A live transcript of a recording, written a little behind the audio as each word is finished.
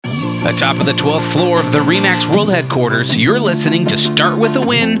Atop of the 12th floor of the RE/MAX World Headquarters, you're listening to Start With a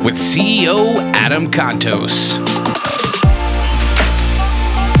Win with CEO Adam Contos.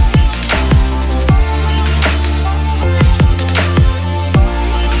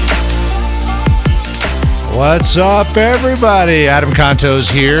 What's up, everybody? Adam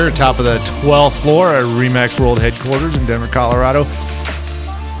Contos here, top of the 12th floor at RE/MAX World Headquarters in Denver, Colorado,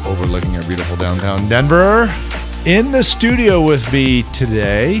 overlooking our beautiful downtown Denver. In the studio with me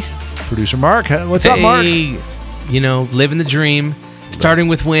today, producer Mark. What's up, Mark? Living the dream, starting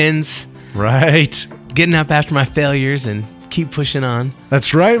with wins. Right. Getting up after my failures and keep pushing on.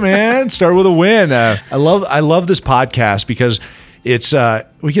 That's right, man. Start with a win. I love this podcast because it's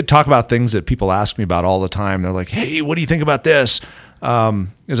we could talk about things that people ask me about all the time. They're like, "Hey, what do you think about this?"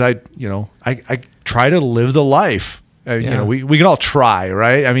 As I try to live the life. We can all try,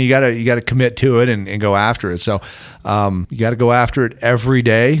 right? I mean, you gotta commit to it and go after it. So you got to go after it every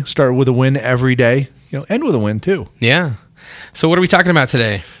day. Start with a win every day. End with a win too. Yeah. So what are we talking about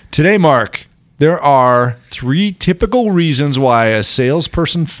today? Today, Mark, there are 3 typical reasons why a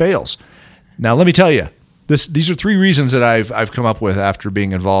salesperson fails. Now, let me tell you, these are 3 reasons that I've come up with after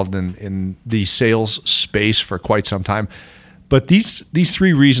being involved in the sales space for quite some time. But these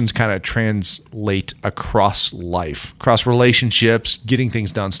 3 reasons kind of translate across life, across relationships, getting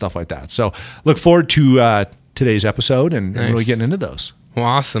things done, stuff like that. So look forward to today's episode and really getting into those. Well,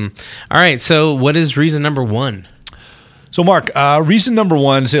 awesome. All right. So what is reason number 1? So Mark, reason number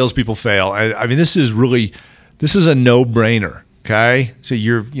 1, salespeople fail. I mean, this is a no-brainer. Okay. So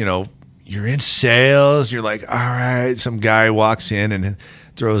you're in sales. You're like, all right, some guy walks in and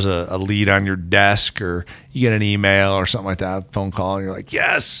throws a lead on your desk, or you get an email or something like that, phone call, and you're like,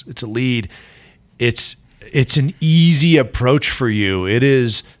 yes, it's a lead. It's an easy approach for you. It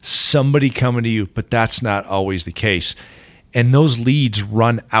is somebody coming to you, but that's not always the case. And those leads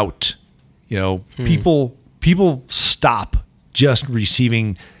run out. People stop just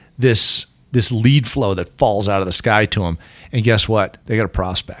receiving this lead flow that falls out of the sky to them. And guess what? They got a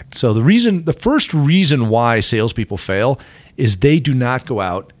prospect. So the first reason why salespeople fail is they do not go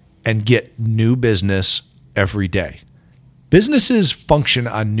out and get new business every day. Businesses function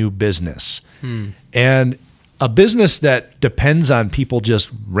on new business. And a business that depends on people just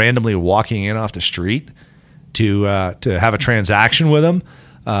randomly walking in off the street to have a transaction with them,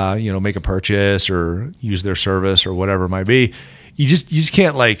 make a purchase or use their service or whatever it might be, you just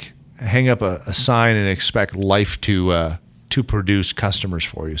can't hang up a sign and expect life to produce customers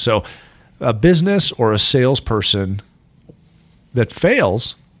for you. So a business or a salesperson that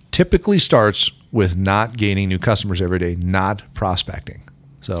fails typically starts with not gaining new customers every day, not prospecting.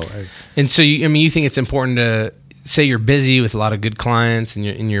 So you think it's important to say you're busy with a lot of good clients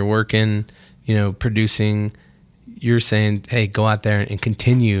and you're working, producing. You're saying, hey, go out there and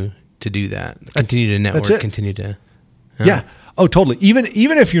continue to do that. Continue to network. Continue to. Yeah. Oh, totally. Even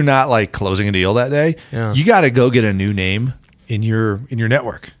if you're not closing a deal that day, you got to go get a new name in your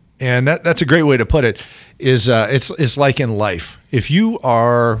network. And that's a great way to put it. Is it's like in life. If you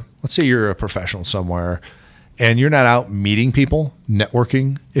are, let's say you're a professional somewhere, and you're not out meeting people,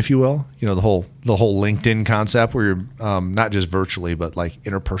 networking, if you will, the whole LinkedIn concept where you're not just virtually but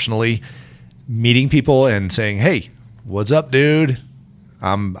interpersonally meeting people and saying, hey, what's up, dude?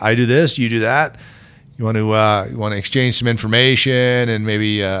 I do this, you do that. You want to exchange some information, and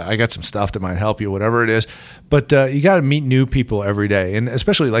maybe I got some stuff that might help you, whatever it is. But you got to meet new people every day, and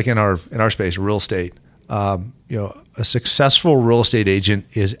especially in our space, real estate. A successful real estate agent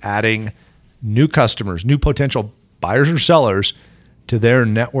is adding new customers, new potential buyers or sellers to their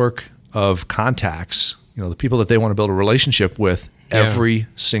network of contacts. The people that they want to build a relationship with every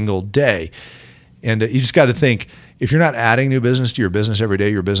single day. And you just got to think, if you're not adding new business to your business every day,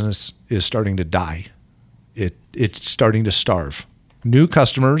 your business is starting to die. It's starting to starve. New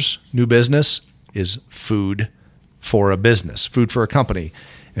customers, new business is food for a business, food for a company.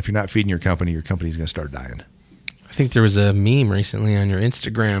 If you're not feeding your company's going to start dying. I think there was a meme recently on your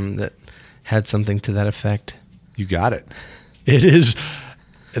Instagram that had something to that effect. You got it.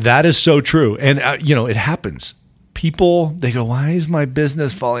 That is so true. And, it happens. People, they go, why is my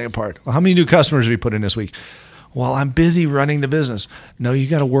business falling apart? Well, how many new customers have you put in this week? Well, I'm busy running the business. No, you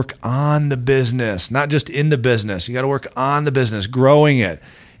got to work on the business, not just in the business. You got to work on the business, growing it.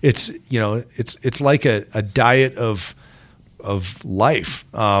 It's like a diet of life.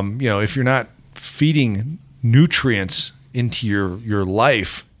 If you're not feeding nutrients into your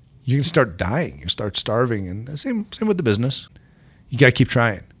life, you can start dying. You start starving, and same with the business. You got to keep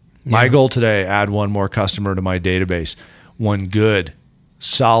trying. Yeah. My goal today: add one more customer to my database, one good,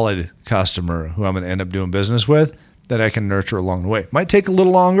 solid customer who I'm going to end up doing business with. that I can nurture along the way. Might take a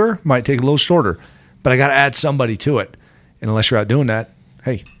little longer, might take a little shorter, but I got to add somebody to it. And unless you're out doing that,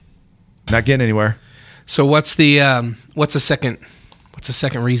 hey, not getting anywhere. So what's the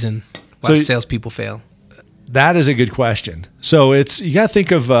second reason why salespeople fail? That is a good question. So you got to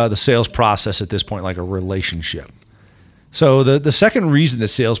think of the sales process at this point like a relationship. So the second reason that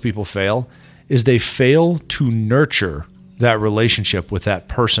salespeople fail is they fail to nurture that relationship with that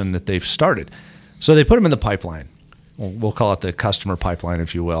person that they've started. So they put them in the pipeline. We'll call it the customer pipeline,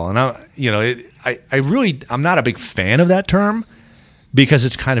 if you will. And I'm not a big fan of that term because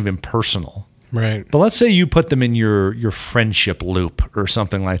it's kind of impersonal. Right. But let's say you put them in your friendship loop or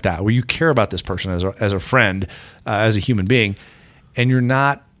something like that, where you care about this person as a friend, as a human being, and you're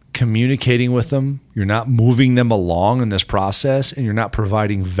not communicating with them, you're not moving them along in this process, and you're not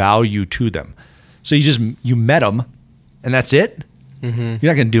providing value to them. So you met them, and that's it. Mm-hmm.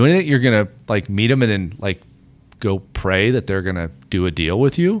 You're not going to do anything. You're going to like meet them and then go pray that they're going to do a deal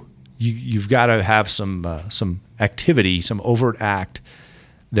with you. You've got to have some activity, some overt act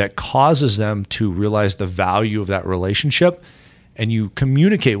that causes them to realize the value of that relationship, and you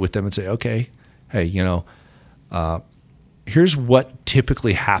communicate with them and say, okay, hey, here's what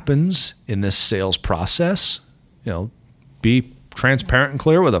typically happens in this sales process. Be transparent and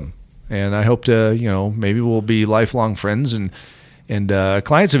clear with them. And I hope to, maybe we'll be lifelong friends and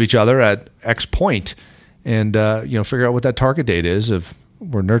clients of each other at X point, and figure out what that target date is of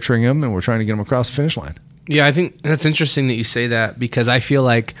we're nurturing them and we're trying to get them across the finish line. Yeah, I think that's interesting that you say that, because I feel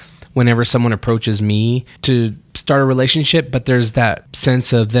like whenever someone approaches me to start a relationship, but there's that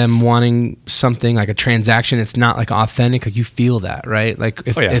sense of them wanting something like a transaction, it's not like authentic. Like you feel that, right? Like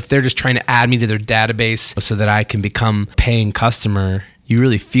if they're just trying to add me to their database so that I can become a paying customer, you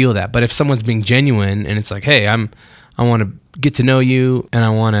really feel that. But if someone's being genuine and it's like, hey, I want to get to know you and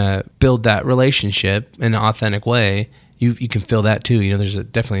I want to build that relationship in an authentic way, you can feel that too. There's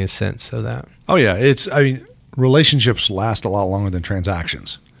definitely a sense of that. Oh yeah, relationships last a lot longer than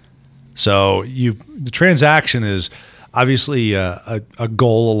transactions. So the transaction is obviously a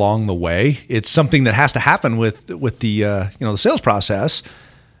goal along the way. It's something that has to happen with the the sales process.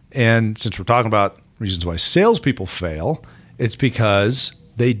 And since we're talking about reasons why salespeople fail, it's because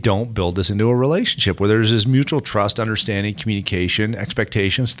they don't build this into a relationship where there's this mutual trust, understanding, communication,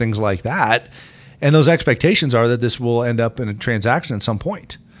 expectations, things like that. And those expectations are that this will end up in a transaction at some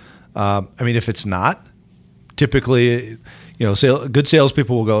point. If it's not, typically, good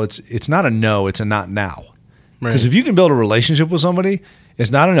salespeople will go, it's not a no, it's a not now. Because if you can build a relationship with somebody, it's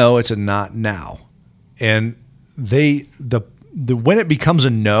not a no, it's a not now. And when it becomes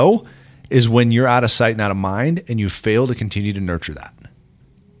a no is when you're out of sight and out of mind, and you fail to continue to nurture that.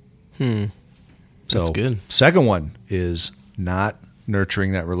 That's good. Second one is not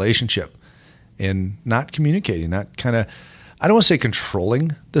nurturing that relationship and not communicating, not kind of, I don't want to say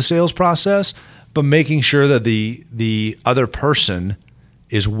controlling the sales process, but making sure that the other person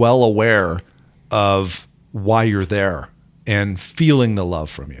is well aware of why you're there and feeling the love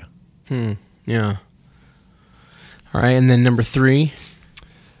from you. Yeah. All right. And then number 3,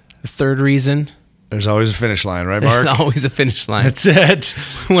 the third reason. There's always a finish line, right, Mark? There's always a finish line. That's it.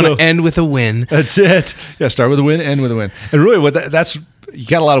 We want to end with a win. That's it. Yeah, start with a win, end with a win. And really, that's you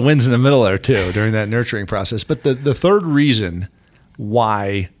got a lot of wins in the middle there too during that nurturing process. But the third reason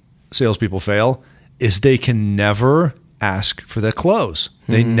why salespeople fail is they can never ask for the close.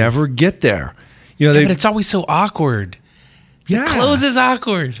 They never get there. But it's always so awkward. Yeah. The close is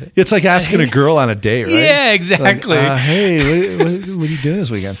awkward. It's like asking a girl on a date, right? Yeah, exactly. Like, hey, what are you doing this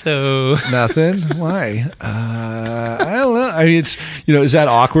weekend? So nothing. Why? I don't know. It's is that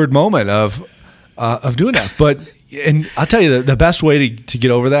awkward moment of doing that. But and I'll tell you the best way to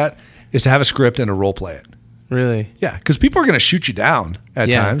get over that is to have a script and to role play it. Really? Yeah, because people are going to shoot you down at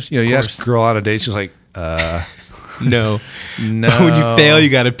times. You ask a girl on a date, she's like, No. But when you fail, you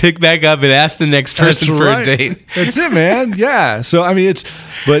got to pick back up and ask the next person for a date. That's it, man. Yeah. So,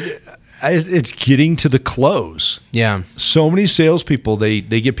 it's getting to the close. Yeah. So many salespeople, they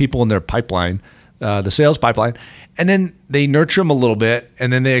get people in their pipeline, the sales pipeline, and then they nurture them a little bit,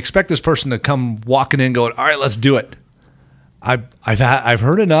 and then they expect this person to come walking in going, all right, let's do it. I've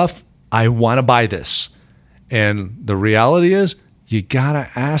heard enough. I want to buy this. And the reality is you got to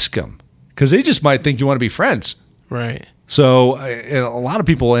ask them because they just might think you want to be friends. Right. So a lot of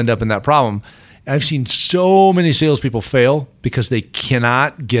people end up in that problem. I've seen so many salespeople fail because they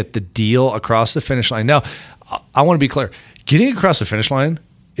cannot get the deal across the finish line. Now, I want to be clear. Getting across the finish line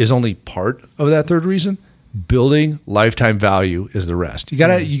is only part of that third reason. Building lifetime value is the rest. You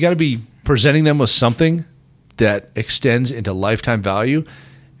gotta be presenting them with something that extends into lifetime value,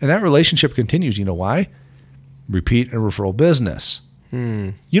 and that relationship continues. You know why? repeat and referral business.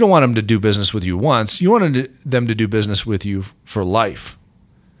 You don't want them to do business with you once. You want them to do business with you for life.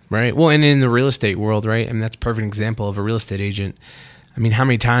 Right. Well, and in the real estate world, right? I mean, that's a perfect example of a real estate agent. I mean, how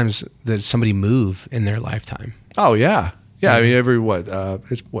many times does somebody move in their lifetime? Oh, yeah. Yeah. I mean, every,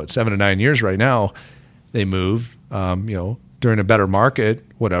 it's 7 to 9 years right now, they move, during a better market,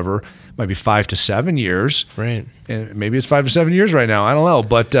 whatever, might be 5 to 7 years. Right. And maybe it's 5 to 7 years right now. I don't know.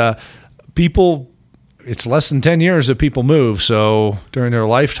 But people, it's less than 10 years that people move. So during their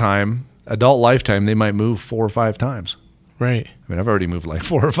lifetime, adult lifetime, they might move 4 or 5 times. Right. I mean, I've already moved like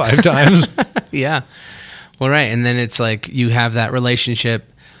 4 or 5 times. Yeah. Well, right. And then it's like you have that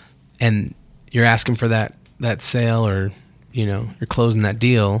relationship and you're asking for that sale, or, you're closing that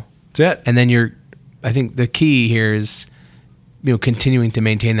deal. That's it. And then I think the key here is, continuing to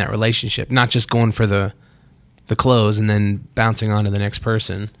maintain that relationship, not just going for the close and then bouncing on to the next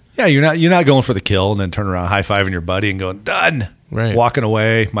person. Yeah, you're not going for the kill and then turn around, high-fiving your buddy and going, done. Right. Walking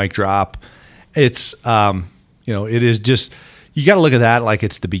away, mic drop. It's, it is just, you got to look at that like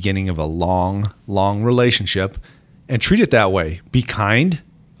it's the beginning of a long, long relationship and treat it that way. Be kind,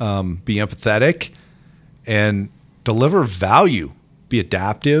 be empathetic, and deliver value. Be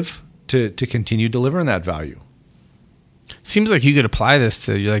adaptive to continue delivering that value. Seems like you could apply this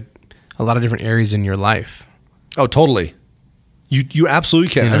to like a lot of different areas in your life. Oh, totally. You absolutely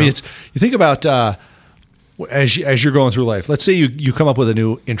can. I mean, you think about as you're going through life. Let's say you come up with a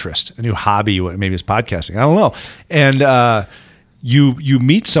new interest, a new hobby. Maybe it's podcasting. I don't know. And you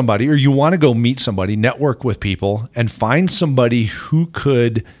meet somebody, or you want to go meet somebody, network with people, and find somebody who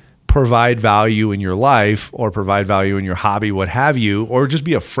could provide value in your life, or provide value in your hobby, what have you, or just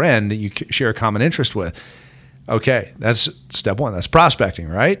be a friend that you share a common interest with. Okay, that's step 1. That's prospecting,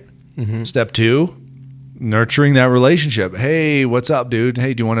 right? Mm-hmm. Step 2. Nurturing that relationship. Hey, what's up, dude?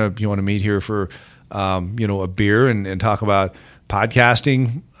 Hey, do you want to meet here for, a beer and talk about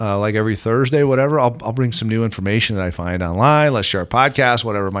podcasting, like every Thursday, whatever? I'll bring some new information that I find online. Let's share a podcast,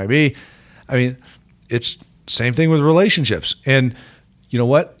 whatever it might be. I mean, it's same thing with relationships. And you know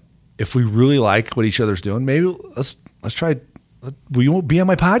what? If we really like what each other's doing, maybe let's try. Will you be on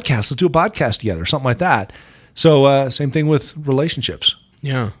my podcast? Let's do a podcast together, something like that. So same thing with relationships.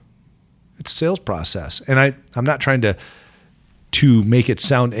 Yeah. It's a sales process. And I'm not trying to make it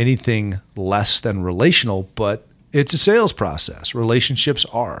sound anything less than relational, but it's a sales process. Relationships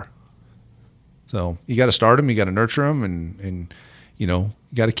are. So you got to start them, you got to nurture them, and you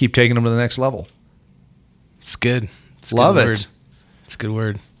got to keep taking them to the next level. It's good. It's Love good it. Word. It's a good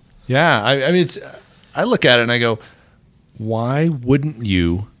word. Yeah. I mean, I look at it and I go, why wouldn't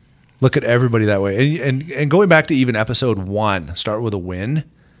you look at everybody that way? And going back to even episode 1, start with a win.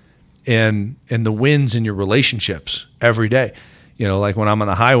 And the wins in your relationships every day. Like when I'm on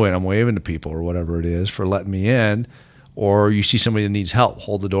the highway and I'm waving to people or whatever it is for letting me in, or you see somebody that needs help,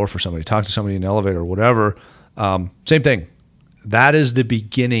 hold the door for somebody, talk to somebody in the elevator or whatever. Same thing. That is the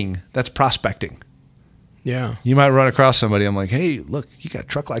beginning. That's prospecting. Yeah. You might run across somebody. I'm like, hey, look, you got a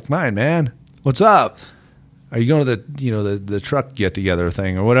truck like mine, man. What's up? Are you going to the truck get together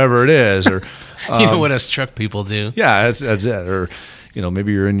thing or whatever it is? Or you know what us truck people do? Yeah, that's it. Or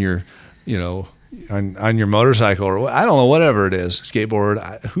maybe you're in your on your motorcycle, or I don't know, whatever it is,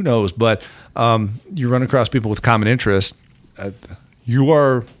 skateboard, who knows? But you run across people with common interest. You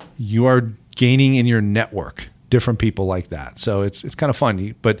are gaining in your network different people like that. So it's kind of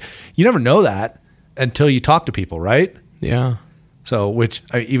fun, but you never know that until you talk to people, right? Yeah. So, which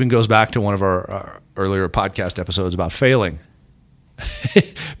even goes back to one of our earlier podcast episodes about failing.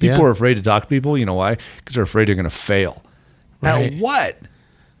 People are afraid to talk to people. You know why? Because they're afraid they're going to fail. Right. At what?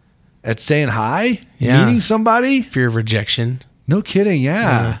 At saying hi? Yeah. Meeting somebody? Fear of rejection. No kidding.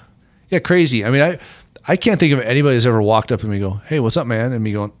 Yeah. Yeah, crazy. I mean, I can't think of anybody who's ever walked up to me and go, hey, what's up, man? And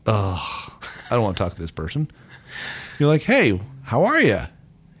me going, oh, I don't want to talk to this person. You're like, hey, how are you? Yeah.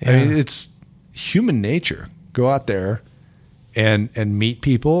 I mean, it's human nature. Go out there and meet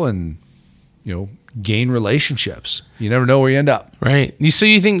people and, gain relationships. You never know where you end up. Right. So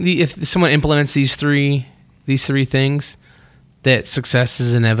you think if someone implements these three things, that success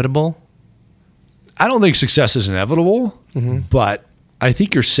is inevitable? I don't think success is inevitable, but I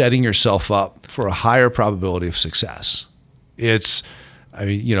think you're setting yourself up for a higher probability of success. If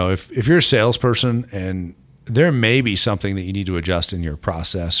you're a salesperson and there may be something that you need to adjust in your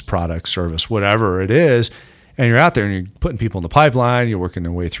process, product, service, whatever it is, and you're out there and you're putting people in the pipeline, you're working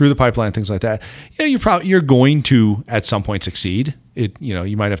your way through the pipeline, things like that. You're going to at some point succeed.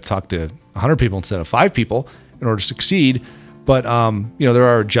 You might have to talk to 100 people instead of 5 people in order to succeed. But there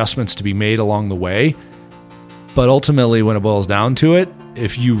are adjustments to be made along the way. But ultimately, when it boils down to it,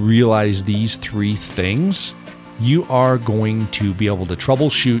 if you realize these 3 things, you are going to be able to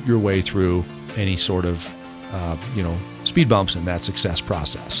troubleshoot your way through any sort of, speed bumps in that success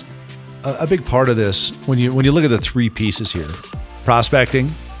process. A big part of this, when you look at the three pieces here, prospecting,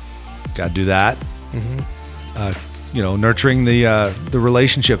 got to do that. Nurturing the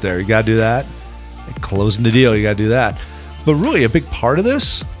relationship there, you got to do that. Closing the deal, you got to do that. But really, a big part of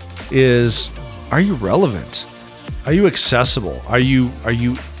this is: are you relevant? Are you accessible? Are you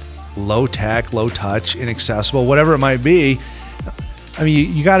low tech, low touch, inaccessible, whatever it might be? I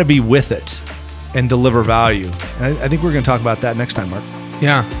mean, you got to be with it and deliver value. And I think we're going to talk about that next time, Mark.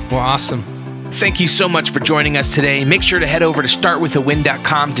 Yeah, well, awesome. Thank you so much for joining us today. Make sure to head over to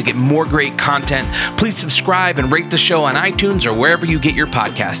startwithawin.com to get more great content. Please subscribe and rate the show on iTunes or wherever you get your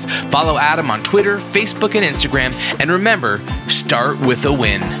podcasts. Follow Adam on Twitter, Facebook, and Instagram. And remember, start with a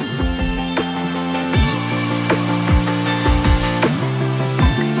win.